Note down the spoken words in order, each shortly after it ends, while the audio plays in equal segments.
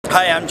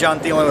Hi, I'm John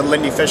Thielen with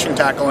Lindy Fishing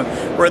Tackle,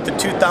 and we're at the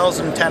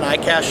 2010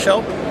 ICAST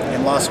show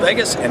in Las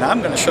Vegas, and I'm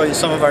going to show you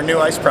some of our new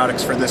ice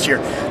products for this year.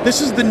 This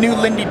is the new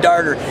Lindy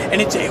Darter,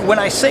 and when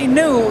I say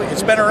new,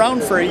 it's been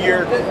around for a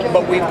year,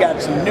 but we've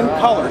got some new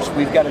colors.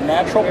 We've got a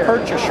natural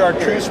perch, a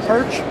chartreuse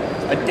perch,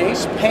 a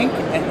dace pink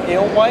and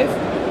alewife,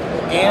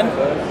 and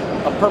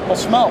a purple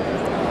smelt.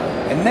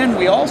 And then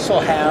we also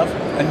have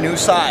a new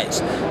size.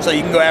 So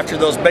you can go after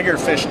those bigger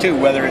fish too,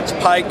 whether it's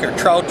pike or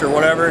trout or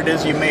whatever it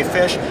is you may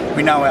fish.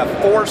 We now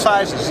have 4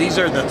 sizes. These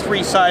are the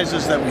 3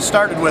 sizes that we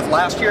started with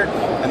last year,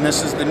 and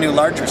this is the new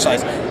larger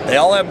size. They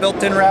all have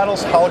built-in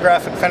rattles,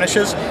 holographic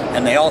finishes,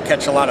 and they all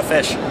catch a lot of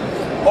fish.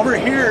 Over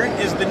here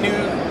is the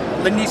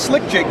new Lindy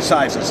Slick Jig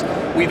sizes.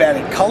 We've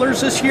added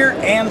colors this year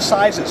and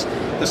sizes.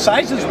 The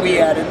sizes we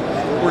added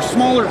were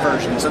smaller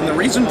versions, and the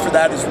reason for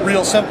that is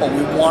real simple.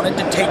 We wanted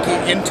to take you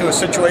into a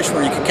situation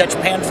where you could catch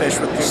panfish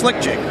with the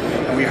slick jig.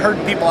 And we heard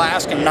people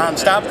asking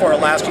nonstop for it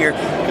last year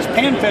because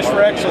panfish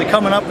were actually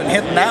coming up and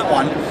hitting that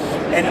one,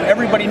 and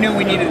everybody knew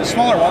we needed a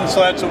smaller one,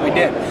 so that's what we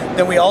did.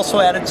 Then we also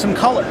added some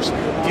colors.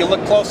 If you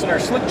look close in our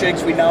slick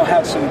jigs, we now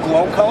have some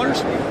glow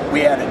colors.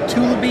 We added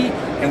Tullaby,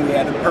 and we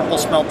added purple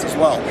smelt as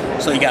well.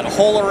 So you got a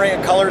whole array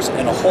of colors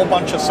and a whole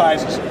bunch of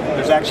sizes.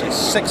 There's actually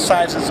 6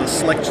 sizes of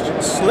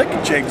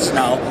slick jigs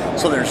now,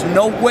 so there's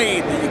no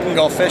way that you can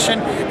go fishing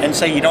and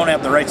say you don't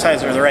have the right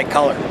size or the right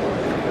color.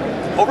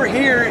 Over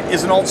here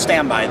is an old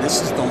standby.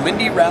 This is the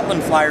Lindy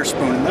Rattling Flyer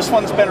Spoon, and this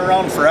one's been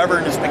around forever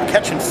and has been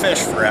catching fish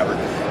forever.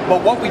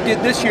 But what we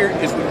did this year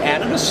is we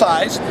added a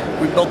size.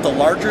 We built the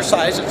larger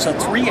size, it's a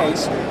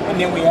 3/8, and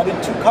then we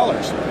added 2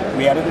 colors.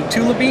 We added a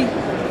Tullaby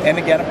and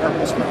again a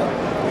purple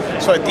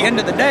smelt. So at the end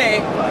of the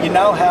day, you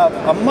now have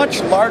a much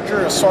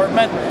larger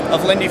assortment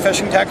of Lindy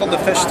fishing tackle to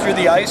fish through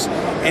the ice,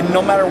 and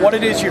no matter what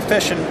it is you're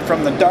fishing,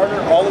 from the darter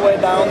all the way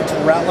down to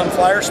the Rattling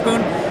Flyer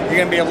Spoon, you're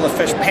going to be able to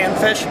fish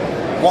panfish,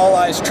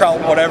 walleyes,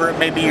 trout, whatever it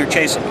may be you're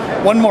chasing.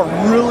 One more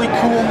really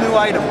cool new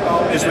item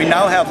is we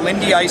now have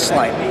Lindy Ice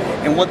Line.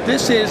 And what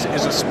this is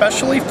a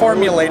specially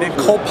formulated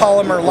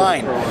copolymer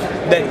line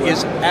that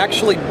is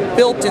actually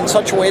built in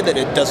such a way that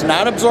it does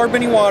not absorb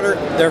any water,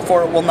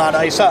 therefore it will not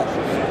ice up.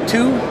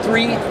 2,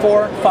 3,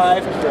 4,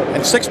 5,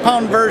 and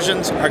 6-pound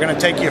versions are going to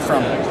take you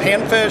from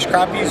panfish,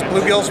 crappies,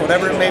 bluegills,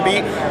 whatever it may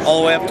be,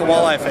 all the way up to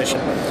walleye fishing.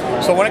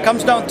 So when it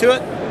comes down to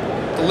it,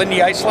 the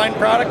Lindy Ice Line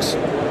products,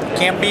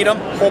 can't beat them.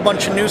 Whole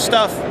bunch of new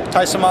stuff.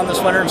 Tie some on this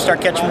winter and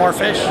start catching more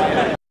fish.